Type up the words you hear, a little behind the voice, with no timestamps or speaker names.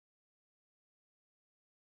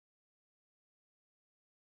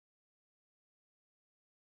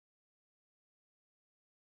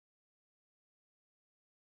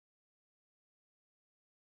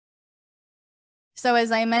So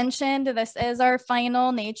as I mentioned, this is our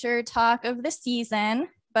final nature talk of the season,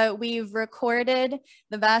 but we've recorded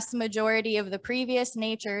the vast majority of the previous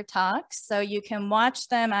nature talks, so you can watch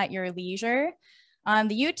them at your leisure on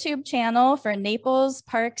the YouTube channel for Naples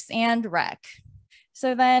Parks and Rec.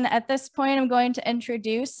 So then at this point, I'm going to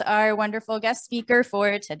introduce our wonderful guest speaker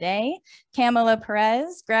for today. Kamila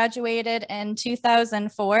Perez graduated in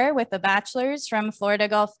 2004 with a bachelor's from Florida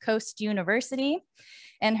Gulf Coast University.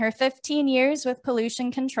 In her 15 years with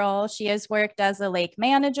pollution control, she has worked as a lake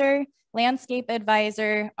manager, landscape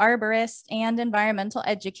advisor, arborist, and environmental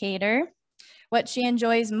educator. What she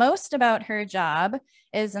enjoys most about her job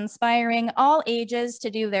is inspiring all ages to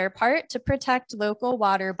do their part to protect local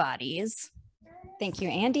water bodies. Thank you,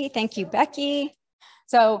 Andy. Thank you, Becky.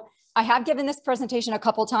 So I have given this presentation a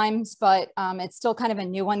couple times, but it's still kind of a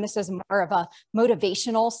new one. This is more of a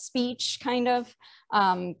motivational speech kind of,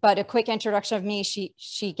 but a quick introduction of me.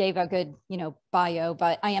 She gave a good, bio,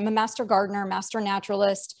 but I am a master gardener, master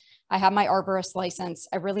naturalist. I have my arborist license.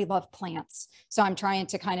 I really love plants. So I'm trying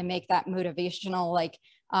to kind of make that motivational,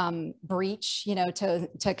 breach,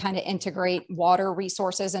 to kind of integrate water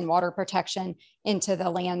resources and water protection into the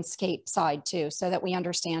landscape side too, so that we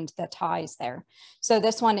understand the ties there. So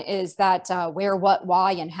this one is that where, what,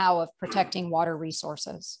 why, and how of protecting water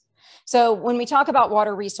resources. So when we talk about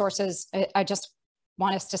water resources, I just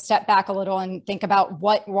want us to step back a little and think about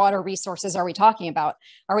what water resources are we talking about?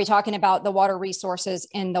 Are we talking about the water resources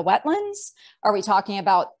in the wetlands? Are we talking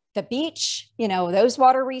about the beach, those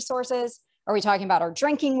water resources? Are we talking about our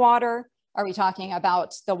drinking water? Are we talking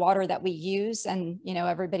about the water that we use? And,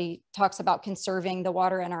 everybody talks about conserving the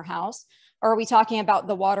water in our house. Or are we talking about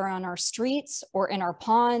the water on our streets or in our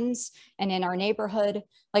ponds and in our neighborhood?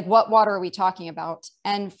 Like, what water are we talking about?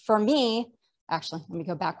 And for me, actually, let me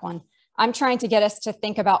go back one. I'm trying to get us to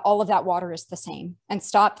think about all of that water is the same and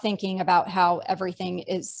stop thinking about how everything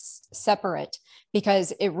is separate,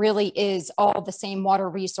 because it really is all the same water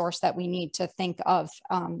resource that we need to think of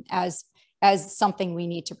as something we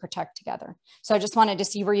need to protect together. So I just wanted to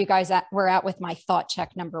see where you guys were at with my thought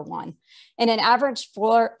check number one. In an average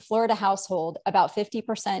Florida household, about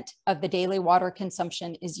 50% of the daily water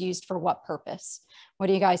consumption is used for what purpose? What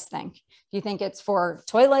do you guys think? Do you think it's for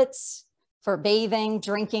toilets, for bathing,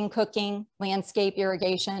 drinking, cooking, landscape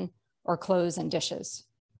irrigation, or clothes and dishes?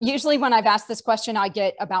 Usually when I've asked this question, I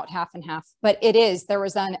get about half and half, but there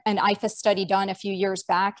was an IFAS study done a few years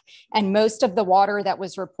back, and most of the water that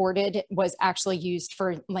was reported was actually used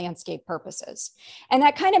for landscape purposes. And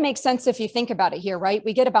that kind of makes sense if you think about it here, right?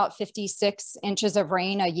 We get about 56 inches of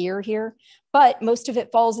rain a year here, but most of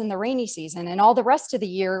it falls in the rainy season, and all the rest of the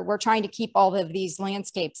year, we're trying to keep all of these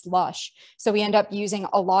landscapes lush. So we end up using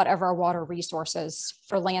a lot of our water resources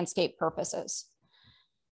for landscape purposes.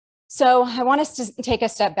 So I want us to take a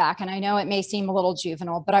step back, and I know it may seem a little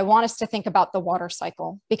juvenile, but I want us to think about the water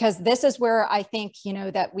cycle, because this is where I think,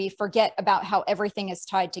 that we forget about how everything is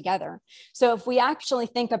tied together. So if we actually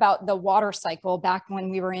think about the water cycle back when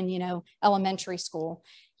we were in, elementary school,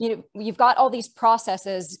 you've got all these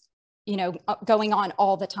processes, going on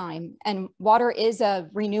all the time, and water is a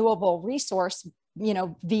renewable resource,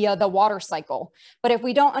 via the water cycle. But if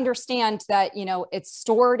we don't understand that, it's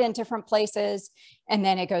stored in different places, and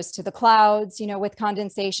then it goes to the clouds, with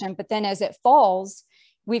condensation, but then as it falls,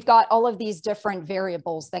 we've got all of these different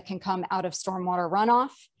variables that can come out of stormwater runoff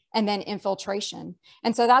and then infiltration.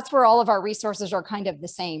 And so that's where all of our resources are kind of the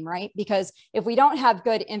same, right? Because if we don't have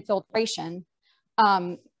good infiltration,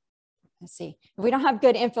 if we don't have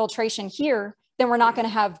good infiltration here, then we're not going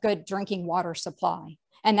to have good drinking water supply.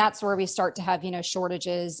 And that's where we start to have,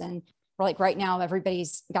 shortages. And like right now,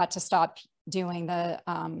 everybody's got to stop doing the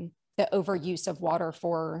overuse of water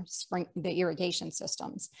for the irrigation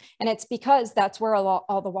systems. And it's because that's where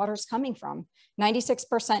all the water's coming from.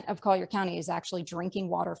 96% of Collier County is actually drinking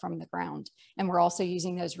water from the ground. And we're also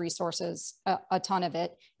using those resources. A ton of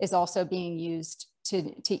it is also being used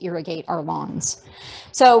to irrigate our lawns.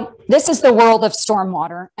 So this is the world of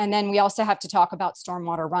stormwater. And then we also have to talk about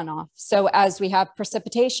stormwater runoff. So as we have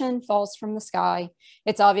precipitation falls from the sky,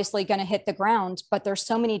 it's obviously going to hit the ground, but there's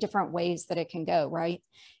so many different ways that it can go, right?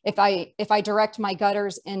 If I direct my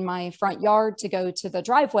gutters in my front yard to go to the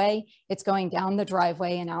driveway, it's going down the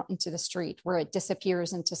driveway and out into the street where it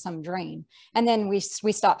disappears into some drain. And then we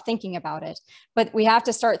stop thinking about it, but we have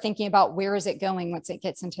to start thinking about where is it going once it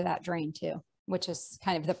gets into that drain too, which is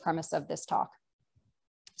kind of the premise of this talk.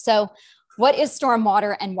 So what is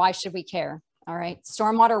stormwater and why should we care? All right,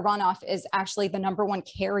 stormwater runoff is actually the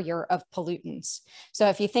 #1 carrier of pollutants. So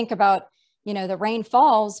if you think about, the rain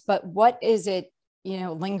falls, but what is it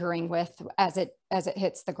lingering with as it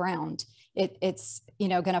hits the ground. It's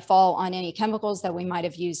going to fall on any chemicals that we might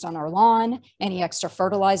have used on our lawn, any extra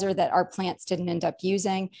fertilizer that our plants didn't end up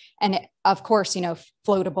using, and of course,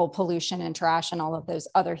 floatable pollution and trash and all of those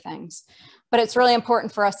other things. But it's really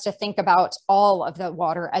important for us to think about all of the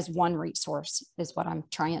water as one resource, is what I'm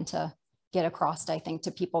trying to get across, I think,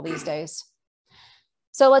 to people these days.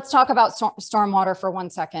 So let's talk about stormwater for 1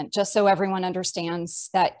 second, just so everyone understands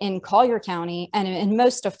that in Collier County and in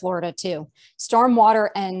most of Florida too, stormwater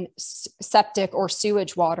and septic or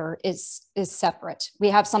sewage water is separate. We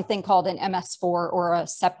have something called an MS4, or a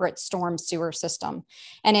separate storm sewer system.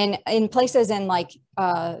 And in places in like,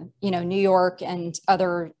 New York and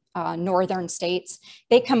other northern states,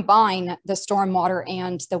 they combine the stormwater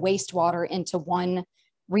and the wastewater into one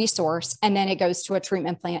resource, and then it goes to a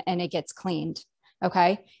treatment plant and it gets cleaned.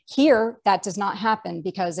 Okay, here that does not happen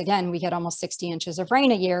because, again, we get almost 60 inches of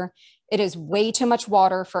rain a year. It is way too much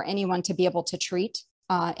water for anyone to be able to treat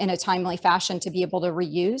in a timely fashion, to be able to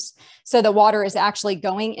reuse. So the water is actually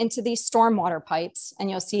going into these stormwater pipes, and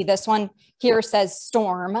you'll see this one here says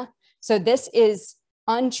storm. So this is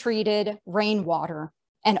untreated rainwater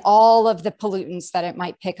and all of the pollutants that it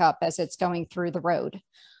might pick up as it's going through the road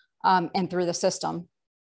and through the system.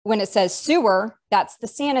 When it says sewer, that's the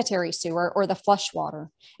sanitary sewer or the flush water.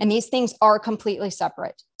 And these things are completely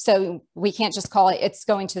separate. So we can't just call it's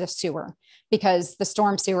going to the sewer, because the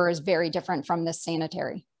storm sewer is very different from the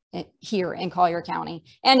sanitary here in Collier County.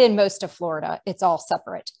 And in most of Florida, it's all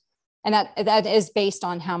separate. And that is based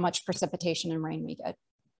on how much precipitation and rain we get.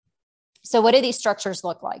 So what do these structures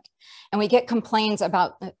look like? And we get complaints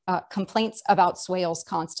about swales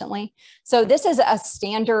constantly. So this is a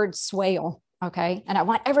standard swale. Okay. And I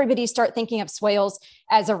want everybody to start thinking of swales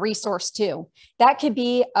as a resource too. That could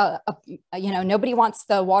be, nobody wants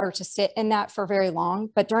the water to sit in that for very long,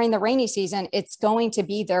 but during the rainy season, it's going to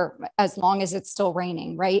be there as long as it's still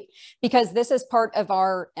raining, right? Because this is part of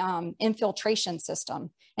our infiltration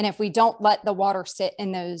system. And if we don't let the water sit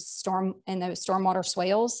in those stormwater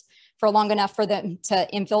swales for long enough for them to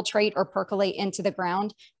infiltrate or percolate into the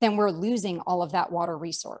ground, then we're losing all of that water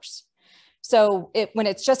resource. So when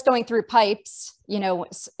it's just going through pipes,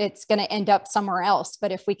 it's going to end up somewhere else.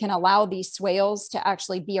 But if we can allow these swales to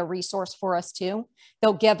actually be a resource for us too,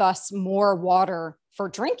 they'll give us more water for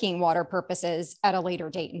drinking water purposes at a later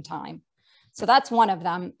date and time. So that's one of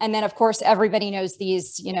them. And then of course, everybody knows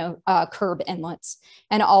these, curb inlets,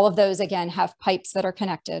 and all of those again have pipes that are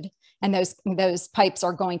connected, and those pipes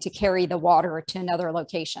are going to carry the water to another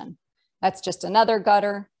location. That's just another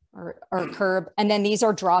gutter or curb. And then these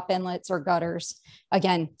are drop inlets or gutters.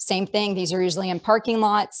 Again, same thing. These are usually in parking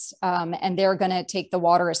lots, and they're going to take the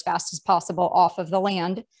water as fast as possible off of the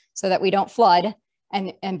land so that we don't flood,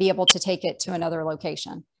 and be able to take it to another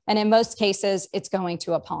location. And in most cases, it's going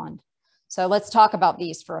to a pond. So let's talk about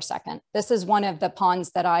these for a second. This is one of the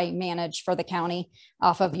ponds that I manage for the county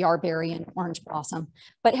off of Yarberry and Orange Blossom.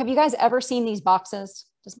 But have you guys ever seen these boxes?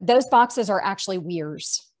 Those boxes are actually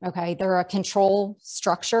weirs. Okay, they're a control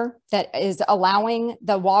structure that is allowing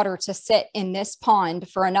the water to sit in this pond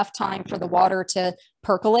for enough time for the water to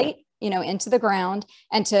percolate, into the ground,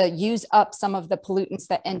 and to use up some of the pollutants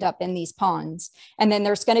that end up in these ponds. And then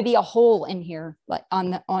there's going to be a hole in here, like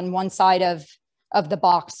on one side of the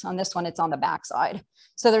box. On this one, it's on the back side.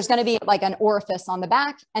 So there's going to be like an orifice on the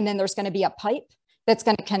back, and then there's going to be a pipe that's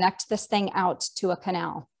going to connect this thing out to a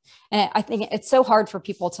canal. And I think it's so hard for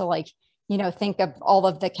people to think of all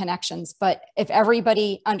of the connections. But if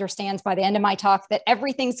everybody understands by the end of my talk that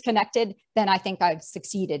everything's connected, then I think I've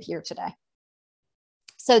succeeded here today.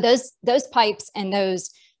 So those pipes and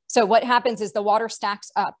so what happens is the water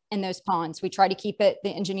stacks up in those ponds. We try to keep it,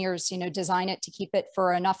 the engineers, design it to keep it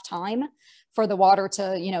for enough time for the water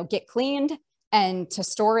to, get cleaned and to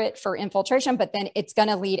store it for infiltration, but then it's going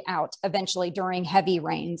to lead out eventually during heavy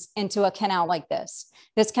rains into a canal like this.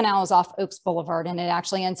 This canal is off Oaks Boulevard, and it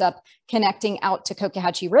actually ends up connecting out to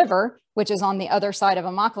Cocohatchee River, which is on the other side of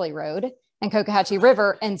Immokalee Road. And Cocohatchee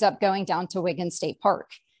River ends up going down to Wiggins State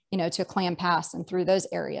Park, to Clam Pass and through those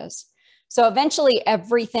areas. So eventually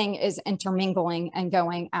everything is intermingling and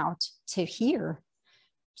going out to here.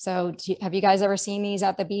 So have you guys ever seen these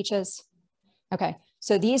at the beaches? Okay.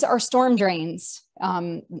 So these are storm drains.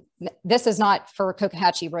 This is not for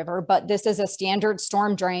Cocohatchee River, but this is a standard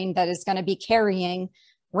storm drain that is going to be carrying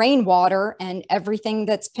rainwater and everything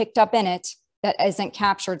that's picked up in it that isn't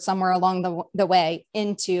captured somewhere along the way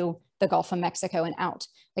into the Gulf of Mexico and out.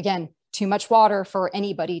 Again, too much water for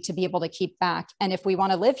anybody to be able to keep back. And if we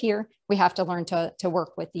want to live here, we have to learn to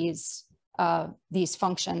work with these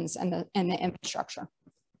functions and the infrastructure.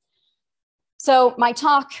 So my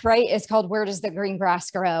talk, right, is called Where Does the Green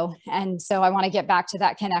Grass Grow? And so I want to get back to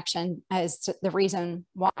that connection as to the reason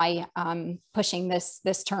why I'm pushing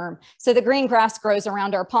this term. So the green grass grows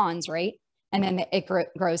around our ponds, right? And then it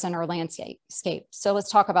grows in our landscape. So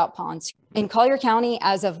let's talk about ponds. In Collier County,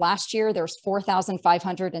 as of last year, there's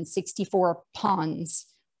 4,564 ponds,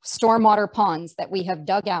 stormwater ponds that we have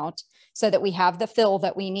dug out so that we have the fill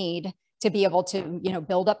that we need to be able to,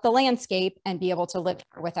 build up the landscape and be able to live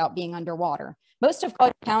here without being underwater. Most of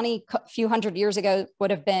Collier County a few hundred years ago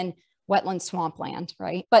would have been wetland swampland,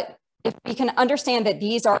 right? But if we can understand that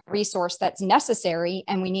these are a resource that's necessary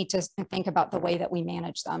and we need to think about the way that we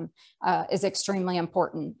manage them is extremely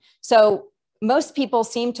important. So most people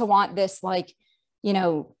seem to want this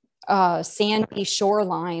sandy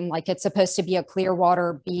shoreline, like it's supposed to be a clear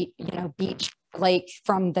water beach lake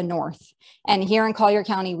from the north. And here in Collier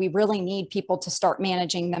County, we really need people to start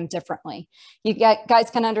managing them differently. You guys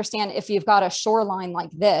can understand if you've got a shoreline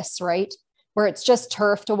like this, right, where it's just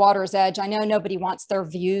turf to water's edge. I know nobody wants their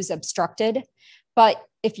views obstructed, but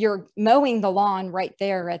if you're mowing the lawn right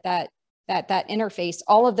there at that interface,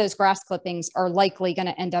 all of those grass clippings are likely going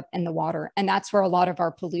to end up in the water. And that's where a lot of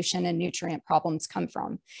our pollution and nutrient problems come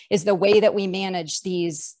from, is the way that we manage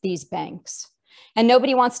these banks. And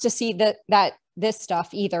nobody wants to see this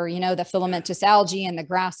stuff either, the filamentous algae and the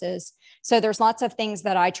grasses. So there's lots of things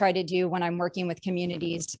that I try to do when I'm working with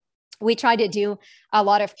communities. We try to do a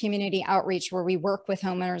lot of community outreach where we work with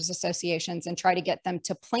homeowners associations and try to get them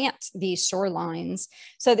to plant these shorelines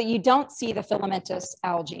so that you don't see the filamentous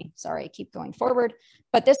algae. Sorry, I keep going forward.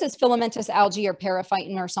 But this is filamentous algae or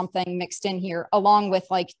periphyton or something mixed in here, along with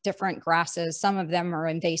like different grasses. Some of them are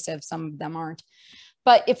invasive, some of them aren't.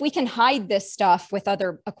 But if we can hide this stuff with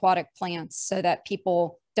other aquatic plants so that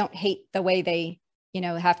people don't hate the way they,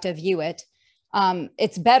 have to view it,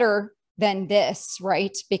 it's better than this,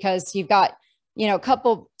 right? Because you've got, a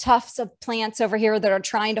couple tufts of plants over here that are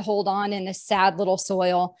trying to hold on in this sad little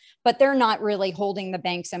soil, but they're not really holding the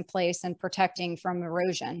banks in place and protecting from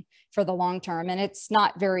erosion for the long term. And it's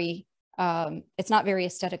not very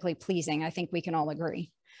aesthetically pleasing. I think we can all agree.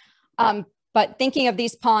 But thinking of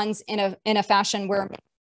these ponds in a fashion where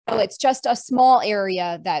it's just a small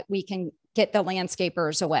area that we can get the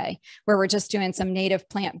landscapers away, where we're just doing some native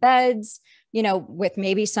plant beds, with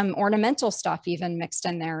maybe some ornamental stuff even mixed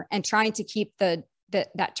in there, and trying to keep that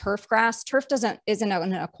turf grass. Turf isn't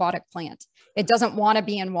an aquatic plant. It doesn't want to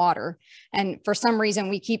be in water. And for some reason,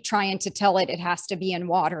 we keep trying to tell it has to be in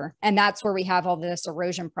water. And that's where we have all this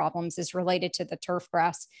erosion problems, is related to the turf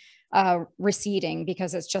grass receding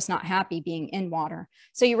because it's just not happy being in water.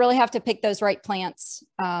 So you really have to pick those right plants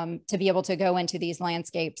to be able to go into these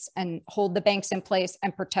landscapes and hold the banks in place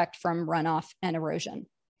and protect from runoff and erosion.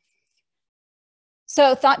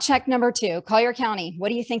 So thought check number 2, Collier County. What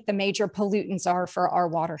do you think the major pollutants are for our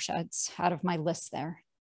watersheds out of my list there?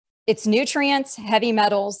 It's nutrients, heavy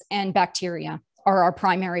metals, and bacteria are our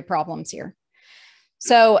primary problems here.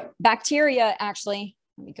 So bacteria actually,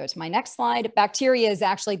 let me go to my next slide. Bacteria is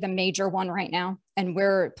actually the major one right now. And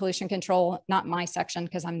we're pollution control, not my section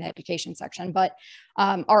because I'm the education section, but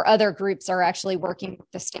our other groups are actually working with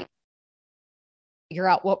the state to figure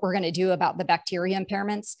out what we're going to do about the bacteria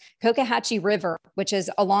impairments. Cocohatchee River, which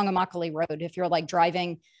is along Immokalee Road. If you're like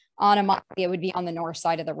driving on Immokalee, it would be on the north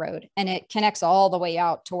side of the road. And it connects all the way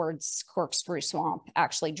out towards Corkscrew Swamp,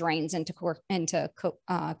 actually drains into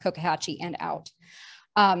Cocohatchee and out.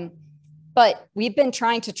 But we've been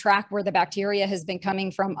trying to track where the bacteria has been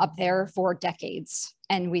coming from up there for decades,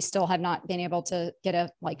 and we still have not been able to get a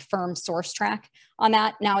firm source track on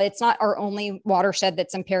that. Now, it's not our only watershed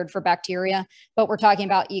that's impaired for bacteria, but we're talking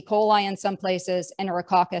about E. coli in some places,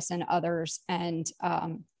 Enterococcus in others, and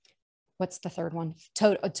what's the third one?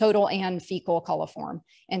 Total and fecal coliform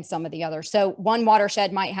in some of the others. So one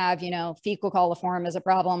watershed might have, fecal coliform as a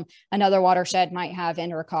problem. Another watershed might have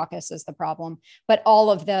Enterococcus as the problem. But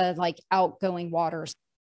all of the outgoing waters,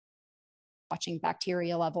 watching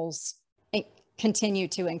bacteria levels continue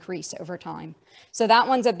to increase over time. So that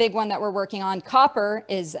one's a big one that we're working on. Copper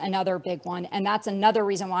is another big one. And that's another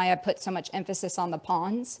reason why I put so much emphasis on the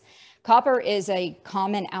ponds. Copper is a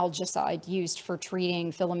common algicide used for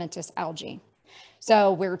treating filamentous algae.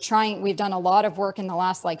 So we've done a lot of work in the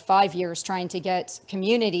last 5 years trying to get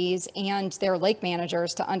communities and their lake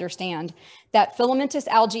managers to understand that filamentous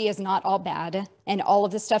algae is not all bad, and all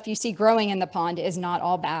of the stuff you see growing in the pond is not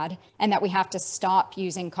all bad, and that we have to stop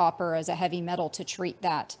using copper as a heavy metal to treat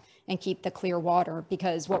that and keep the clear water,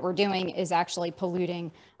 because what we're doing is actually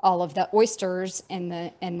polluting all of the oysters in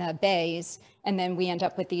the bays. And then we end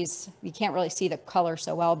up with these, you can't really see the color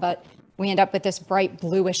so well, but we end up with this bright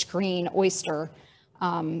bluish green oyster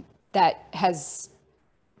that has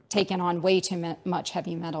taken on way too much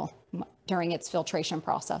heavy metal during its filtration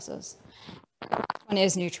processes. One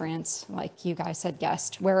is nutrients, like you guys had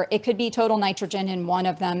guessed, where it could be total nitrogen in one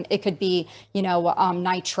of them. It could be,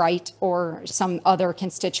 nitrite or some other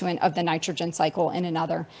constituent of the nitrogen cycle in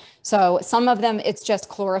another. So some of them, it's just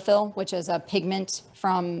chlorophyll, which is a pigment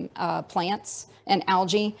from plants and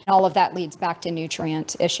algae. All of that leads back to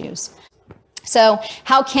nutrient issues. So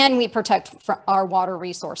how can we protect our water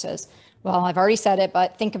resources? Well, I've already said it,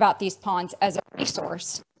 but think about these ponds as a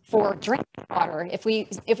resource for drinking water. If we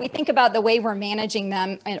think about the way we're managing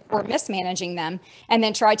them or mismanaging them, and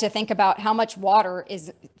then try to think about how much water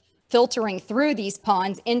is filtering through these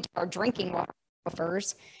ponds into our drinking water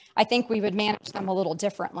aquifers, I think we would manage them a little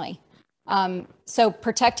differently. So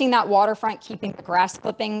protecting that waterfront, keeping the grass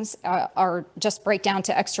clippings are just break down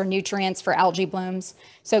to extra nutrients for algae blooms.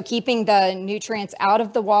 So keeping the nutrients out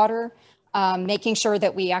of the water, making sure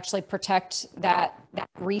that we actually protect that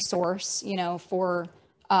resource, for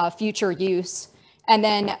future use. And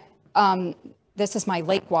then this is my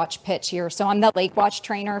Lake Watch pitch here. So I'm the Lake Watch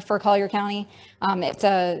trainer for Collier County. It's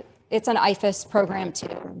an IFAS program too,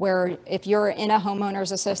 where if you're in a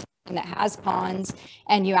homeowners association that has ponds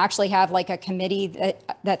and you actually have like a committee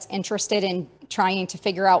that's interested in trying to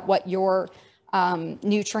figure out what your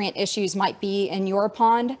nutrient issues might be in your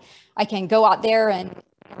pond, I can go out there, and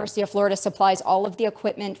University of Florida supplies all of the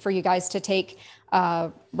equipment for you guys to take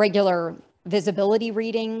regular visibility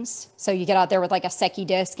readings. So you get out there with like a Secchi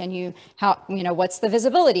disc and what's the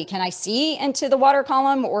visibility? Can I see into the water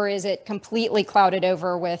column, or is it completely clouded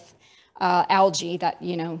over with algae that,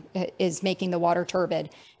 is making the water turbid?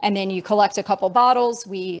 And then you collect a couple bottles.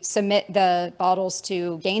 We submit the bottles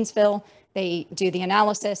to Gainesville. They do the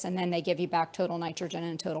analysis, and then they give you back total nitrogen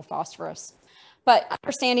and total phosphorus. But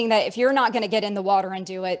understanding that if you're not going to get in the water and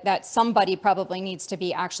do it, that somebody probably needs to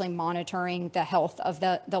be actually monitoring the health of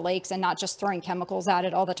the lakes and not just throwing chemicals at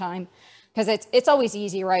it all the time. Because it's always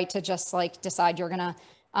easy, right, to just like decide you're going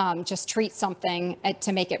to just treat something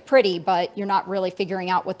to make it pretty, but you're not really figuring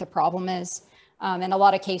out what the problem is. In a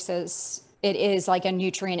lot of cases, it is like a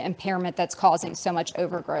nutrient impairment that's causing so much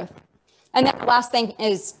overgrowth. And then the last thing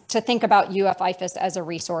is to think about UF-IFAS as a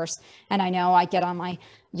resource. And I know I get on my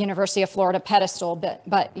University of Florida pedestal,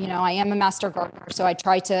 but I am a master gardener, so I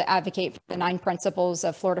try to advocate for the 9 principles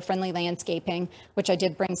of Florida friendly landscaping, which I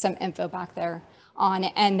did bring some info back there on.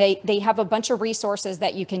 And they have a bunch of resources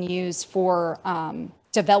that you can use for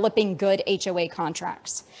developing good HOA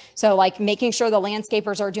contracts. So like making sure the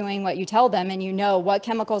landscapers are doing what you tell them, and what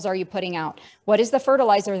chemicals are you putting out? What is the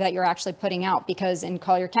fertilizer that you're actually putting out? Because in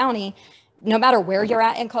Collier County, no matter where you're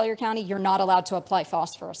at in Collier County, you're not allowed to apply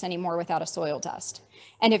phosphorus anymore without a soil test.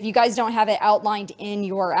 And if you guys don't have it outlined in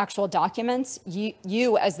your actual documents,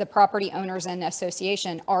 you as the property owners and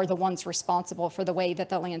association are the ones responsible for the way that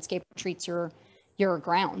the landscaper treats your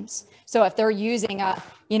grounds. So if they're using a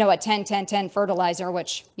 10-10-10 fertilizer,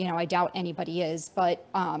 which, I doubt anybody is, but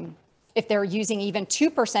if they're using even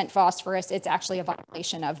 2% phosphorus, it's actually a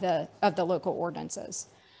violation of the local ordinances.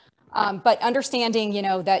 But understanding,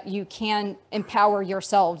 that you can empower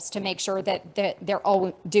yourselves to make sure that they're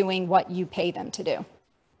all doing what you pay them to do.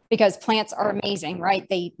 Because plants are amazing, right?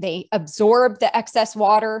 They absorb the excess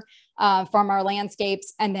water from our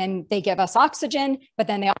landscapes, and then they give us oxygen, but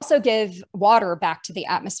then they also give water back to the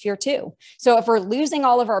atmosphere too. So if we're losing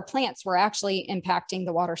all of our plants, we're actually impacting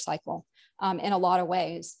the water cycle in a lot of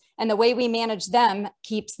ways. And the way we manage them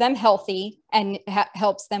keeps them healthy and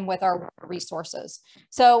helps them with our water resources.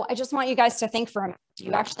 So I just want you guys to think for a minute, do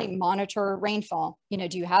you actually monitor rainfall?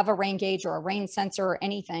 Do you have a rain gauge or a rain sensor or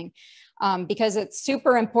anything? Because it's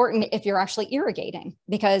super important if you're actually irrigating,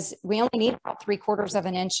 because we only need about 3/4 of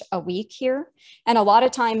an inch a week here. And a lot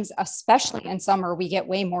of times, especially in summer, we get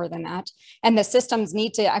way more than that. And the systems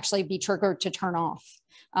need to actually be triggered to turn off.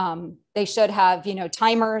 They should have,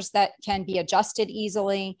 timers that can be adjusted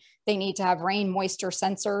easily. They need to have rain moisture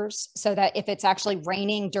sensors so that if it's actually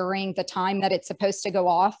raining during the time that it's supposed to go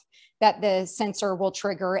off, that the sensor will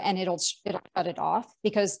trigger and it'll shut it off.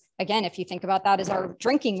 Because again, if you think about that as our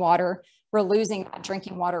drinking water, we're losing that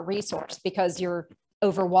drinking water resource because you're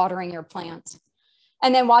overwatering your plants.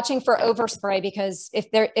 And then watching for overspray, because if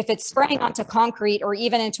it's spraying onto concrete or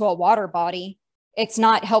even into a water body, it's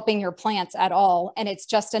not helping your plants at all. And it's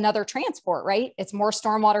just another transport, right? It's more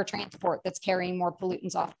stormwater transport that's carrying more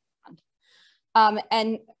pollutants off.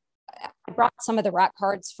 And I brought some of the rat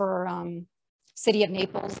cards for City of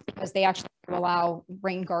Naples, because they actually allow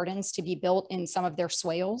rain gardens to be built in some of their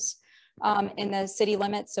swales in the city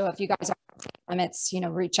limits. So if you guys are limits,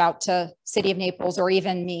 reach out to City of Naples or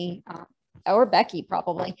even me. or Becky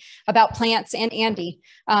probably, about plants, and Andy,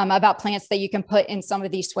 about plants that you can put in some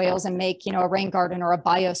of these swales and make, you know, a rain garden or a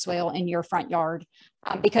bioswale in your front yard.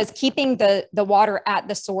 Because keeping the water at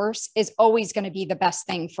the source is always going to be the best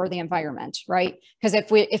thing for the environment, right? Because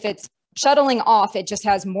if it's shuttling off, it just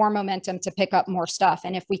has more momentum to pick up more stuff.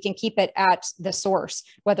 And if we can keep it at the source,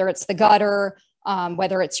 whether it's the gutter,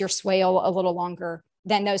 whether it's your swale a little longer,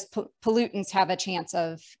 then those pollutants have a chance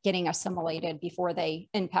of getting assimilated before they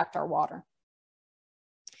impact our water.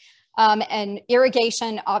 And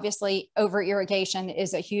irrigation, obviously, over irrigation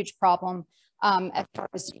is a huge problem as far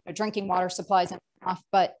as, you know, drinking water supplies and stuff.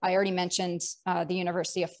 But I already mentioned the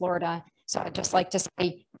University of Florida. So I'd just like to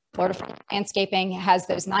say Florida landscaping has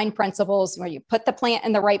those 9 principles where you put the plant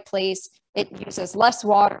in the right place. It uses less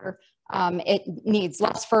water. It needs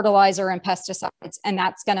less fertilizer and pesticides, and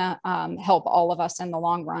that's going to help all of us in the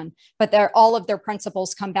long run. But all of their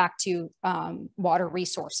principles come back to water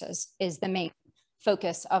resources is the main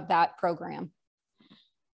focus of that program.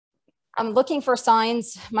 I'm looking for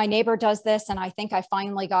signs. My neighbor does this, and I think I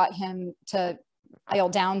finally got him to dial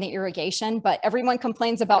down the irrigation, but everyone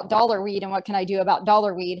complains about dollarweed. And what can I do about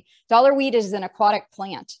dollarweed? Dollarweed is an aquatic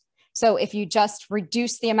plant. So if you just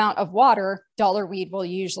reduce the amount of water, dollarweed will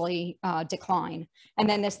usually decline. And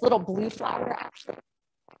then this little blue flower actually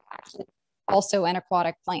also an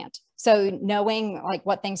aquatic plant. So knowing like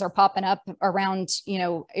what things are popping up around, you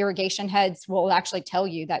know, irrigation heads will actually tell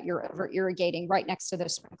you that you're over irrigating right next to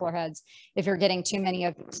those sprinkler heads if you're getting too many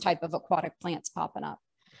of these type of aquatic plants popping up.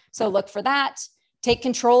 So look for that. Take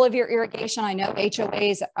control of your irrigation. I know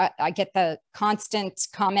HOAs, I get the constant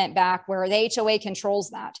comment back where the HOA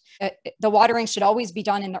controls that. The watering should always be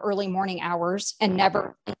done in the early morning hours and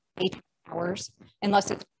never in the late hours,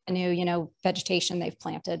 unless it's a new, you know, vegetation they've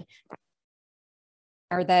planted,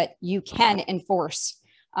 or that you can enforce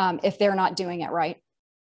if they're not doing it right.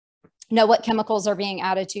 Know what chemicals are being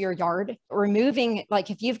added to your yard. Removing, like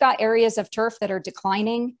if you've got areas of turf that are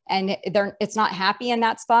declining and it's not happy in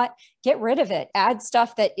that spot, get rid of it. Add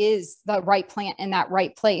stuff that is the right plant in that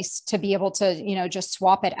right place to be able to, you know, just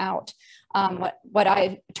swap it out. What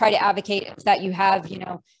I try to advocate is that you have, you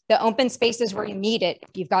know, the open spaces where you need it. If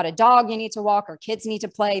you've got a dog you need to walk or kids need to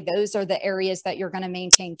play, those are the areas that you're going to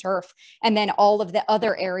maintain turf. And then all of the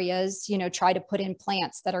other areas, you know, try to put in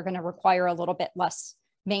plants that are going to require a little bit less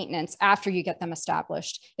maintenance after you get them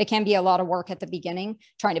established. It can be a lot of work at the beginning,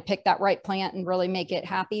 trying to pick that right plant and really make it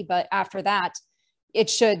happy. But after that, it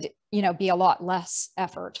should, you know, be a lot less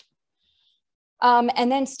effort.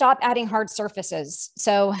 And then stop adding hard surfaces.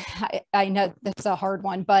 So I know that's a hard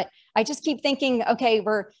one, but I just keep thinking, okay,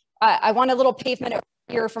 I want a little pavement over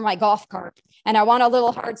here for my golf cart, and I want a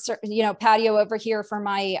little hard, you know, patio over here for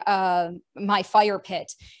my my fire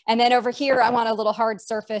pit, and then over here I want a little hard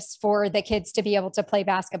surface for the kids to be able to play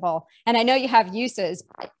basketball. And I know you have uses,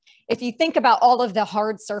 but if you think about all of the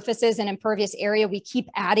hard surfaces and impervious area we keep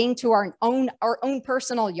adding to our own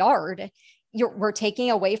personal yard, we're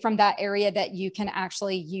taking away from that area that you can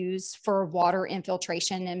actually use for water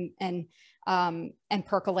infiltration and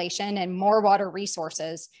percolation and more water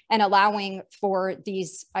resources, and allowing for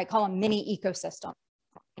these, I call them mini ecosystems.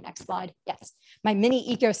 Next slide. Yes, my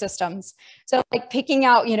mini ecosystems. So like picking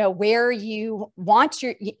out, you know, where you want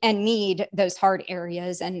and need those hard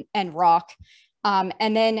areas and rock,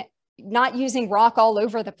 and then not using rock all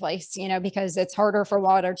over the place, you know, because it's harder for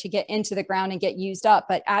water to get into the ground and get used up,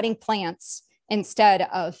 but adding plants instead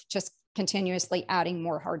of just continuously adding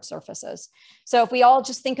more hard surfaces. So if we all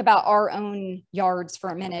just think about our own yards for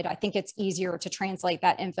a minute, I think it's easier to translate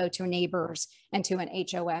that info to neighbors and to an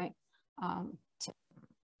HOA.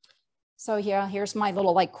 So yeah, here's my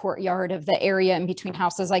little like courtyard of the area in between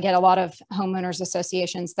houses. I get a lot of homeowners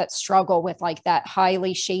associations that struggle with like that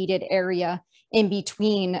highly shaded area in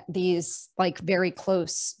between these like very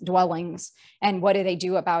close dwellings. And what do they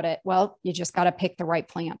do about it? Well, you just got to pick the right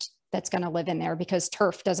plant that's going to live in there, because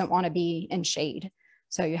turf doesn't want to be in shade.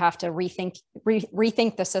 So you have to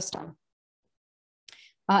rethink the system.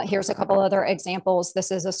 Here's a couple other examples.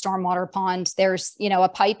 This is a stormwater pond. There's, you know, a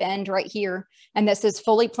pipe end right here, and this is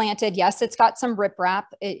fully planted. Yes, it's got some riprap,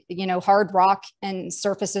 you know, hard rock and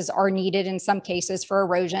surfaces are needed in some cases for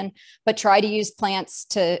erosion, but try to use plants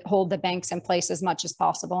to hold the banks in place as much as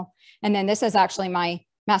possible. And then this is actually my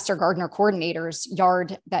master gardener coordinator's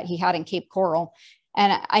yard that he had in Cape Coral.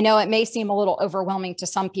 And I know it may seem a little overwhelming to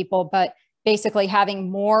some people, but basically having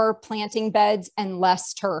more planting beds and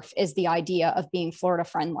less turf is the idea of being Florida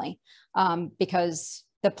friendly, because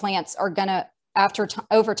the plants are going to,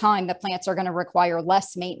 over time, the plants are going to require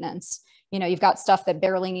less maintenance. You know, you've got stuff that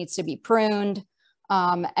barely needs to be pruned.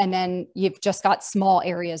 And then you've just got small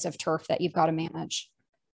areas of turf that you've got to manage.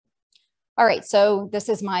 All right, so this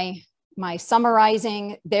is my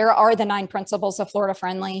summarizing. There are the 9 principles of Florida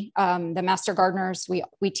Friendly. The Master Gardeners,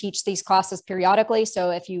 we teach these classes periodically.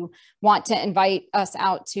 So if you want to invite us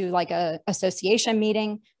out to like a association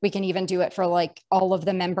meeting, we can even do it for like all of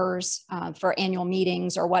the members for annual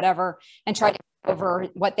meetings or whatever, and try to go over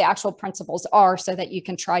what the actual principles are so that you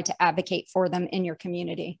can try to advocate for them in your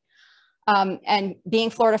community. And being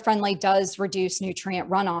Florida friendly does reduce nutrient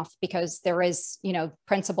runoff, because there is, you know,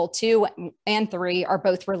 principle 2 and 3 are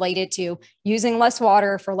both related to using less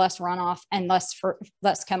water for less runoff and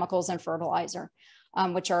less chemicals and fertilizer,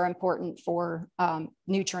 which are important for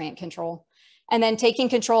nutrient control. And then taking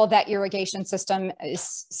control of that irrigation system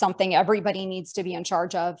is something everybody needs to be in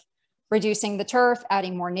charge of. Reducing the turf,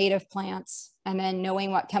 adding more native plants, and then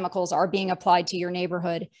knowing what chemicals are being applied to your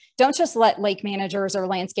neighborhood. Don't just let lake managers or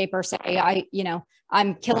landscapers say,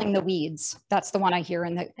 I'm killing the weeds. That's the one I hear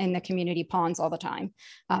in the community ponds all the time.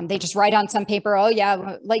 They just write on some paper, oh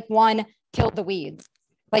yeah, Lake 1 killed the weeds.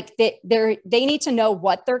 Like they need to know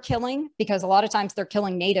what they're killing, because a lot of times they're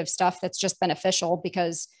killing native stuff that's just beneficial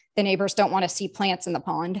because the neighbors don't want to see plants in the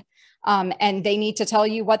pond. And they need to tell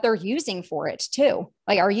you what they're using for it too.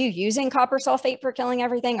 Like, are you using copper sulfate for killing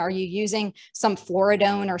everything? Are you using some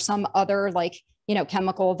fluoridone or some other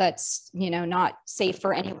chemical that's, not safe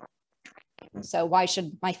for anyone? So why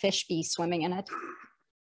should my fish be swimming in it?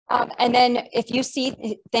 And then if you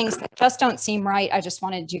see things that just don't seem right, I just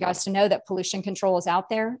wanted you guys to know that pollution control is out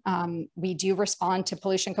there. We do respond to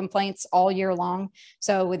pollution complaints all year long.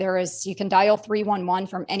 So you can dial 311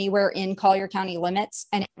 from anywhere in Collier County limits,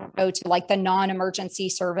 and it will go to like the non-emergency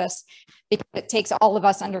service, because it takes all of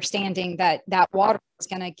us understanding that water is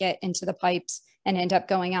going to get into the pipes and end up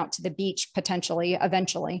going out to the beach potentially,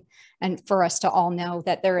 eventually. And for us to all know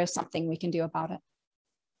that there is something we can do about it.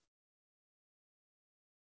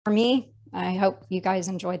 For me, I hope you guys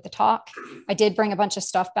enjoyed the talk. I did bring a bunch of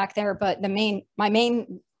stuff back there, but my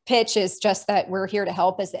main pitch is just that we're here to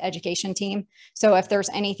help as the education team. So if there's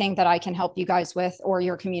anything that I can help you guys with, or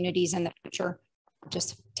your communities in the future,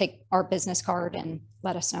 just take our business card and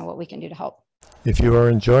let us know what we can do to help. If you are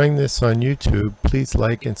enjoying this on YouTube, please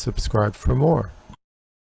like and subscribe for more.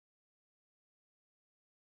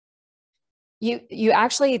 You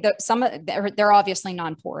actually, they're obviously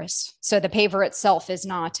non-porous. So the paver itself is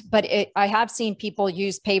not, but I have seen people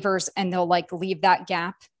use pavers and they'll like leave that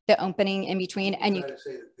gap, the opening in between. And you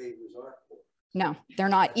say that pavers are porous. No, they're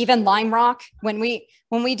not. Even lime rock, when we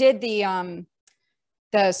did the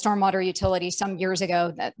stormwater utility some years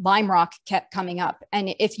ago, that lime rock kept coming up.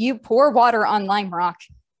 And if you pour water on lime rock,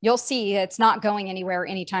 you'll see it's not going anywhere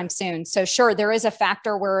anytime soon. So sure, there is a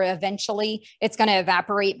factor where eventually it's going to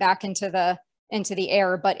evaporate back into the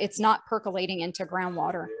air, but it's not percolating into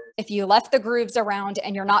groundwater. If you left the grooves around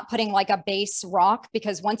and you're not putting like a base rock,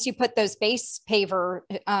 because once you put those base paver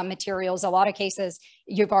materials, a lot of cases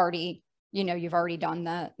you've already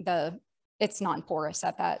done it's non-porous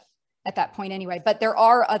at that point anyway. But there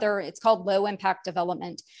are it's called low impact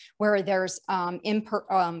development, where there's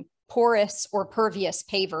porous or pervious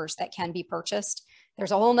pavers that can be purchased.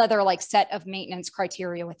 There's a whole nother like set of maintenance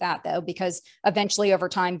criteria with that though, because eventually over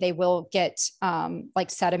time they will get like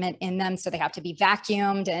sediment in them. So they have to be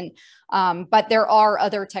vacuumed. And but there are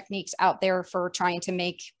other techniques out there for trying to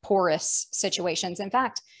make porous situations. In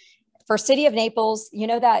fact, for City of Naples,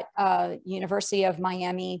 that University of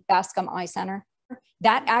Miami Bascom Eye Center,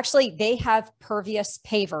 that actually, they have pervious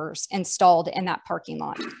pavers installed in that parking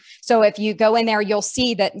lot. So if you go in there, you'll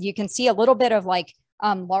see that you can see a little bit of like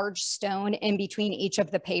large stone in between each of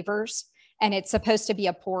the pavers, and it's supposed to be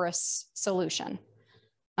a porous solution.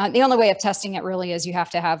 The only way of testing it really is you have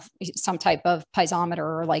to have some type of piezometer,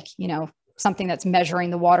 or like, something that's measuring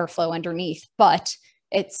the water flow underneath, but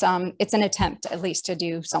it's an attempt at least to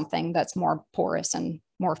do something that's more porous and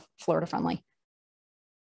more Florida friendly.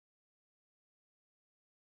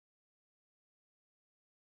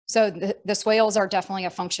 So the swales are definitely a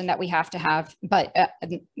function that we have to have. But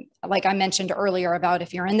like I mentioned earlier about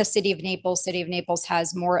if you're in the City of Naples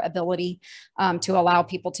has more ability to allow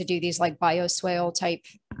people to do these like bioswale type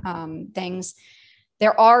things.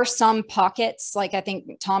 There are some pockets, like I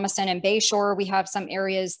think Thomason and Bayshore, we have some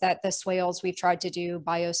areas that the swales, we've tried to do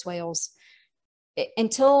bioswales.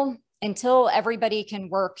 Until everybody can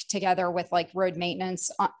work together with like road maintenance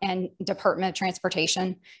and Department of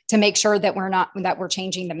Transportation to make sure that we're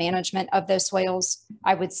changing the management of those swales,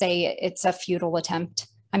 I would say it's a futile attempt.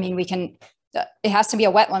 I mean, it has to be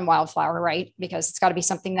a wetland wildflower, right? Because it's got to be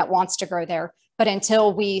something that wants to grow there. But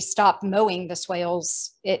until we stop mowing the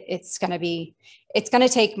swales, it's going to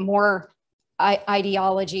take more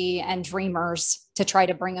ideology and dreamers to try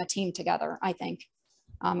to bring a team together, I think.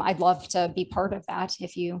 I'd love to be part of that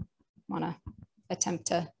if you want to attempt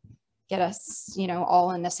to get us, you know,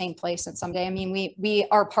 all in the same place at someday. I mean, we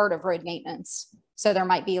are part of road maintenance. So there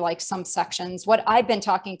might be like some sections. What I've been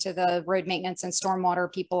talking to the road maintenance and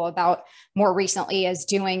stormwater people about more recently is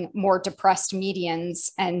doing more depressed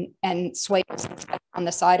medians and swales on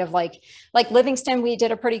the side of like Livingston. We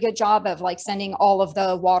did a pretty good job of like sending all of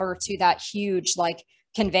the water to that huge like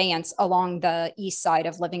conveyance along the east side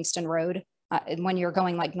of Livingston Road. When you're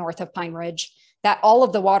going like north of Pine Ridge, that all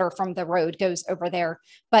of the water from the road goes over there.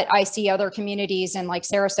 But I see other communities in like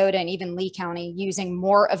Sarasota and even Lee County using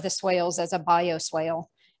more of the swales as a bioswale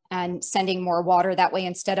and sending more water that way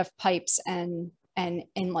instead of pipes and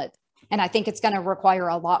inlet. And I think it's going to require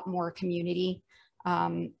a lot more community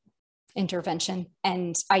intervention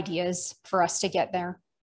and ideas for us to get there.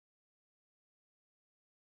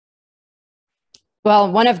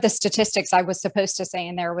 Well, one of the statistics I was supposed to say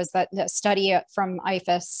in there was that the study from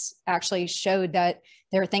IFAS actually showed that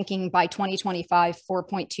they're thinking by 2025,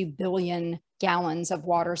 4.2 billion gallons of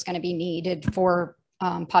water is going to be needed for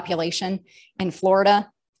population in Florida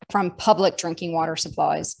from public drinking water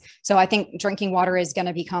supplies. So I think drinking water is going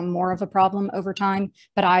to become more of a problem over time.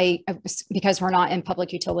 But because we're not in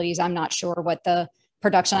public utilities, I'm not sure what the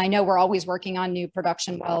production. I know we're always working on new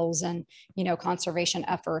production wells and, you know, conservation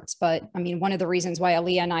efforts. But I mean, one of the reasons why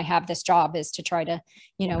Aaliyah and I have this job is to try to,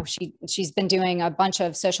 you know, she's been doing a bunch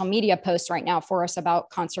of social media posts right now for us about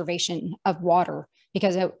conservation of water,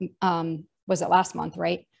 because it was it last month,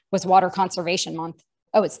 right? Was Water Conservation Month.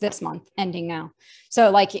 Oh, it's this month ending now. So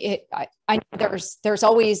like I know there's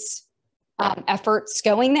always efforts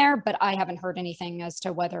going there, but I haven't heard anything as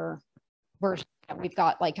to whether we've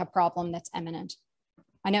got like a problem that's imminent.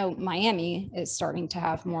 I know Miami is starting to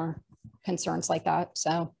have more concerns like that.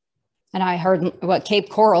 So, and I heard what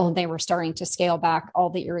Cape Coral, they were starting to scale back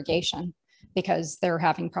all the irrigation because they're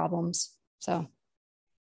having problems. So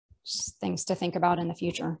just things to think about in the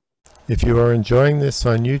future. If you are enjoying this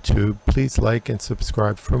on YouTube, please like and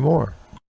subscribe for more.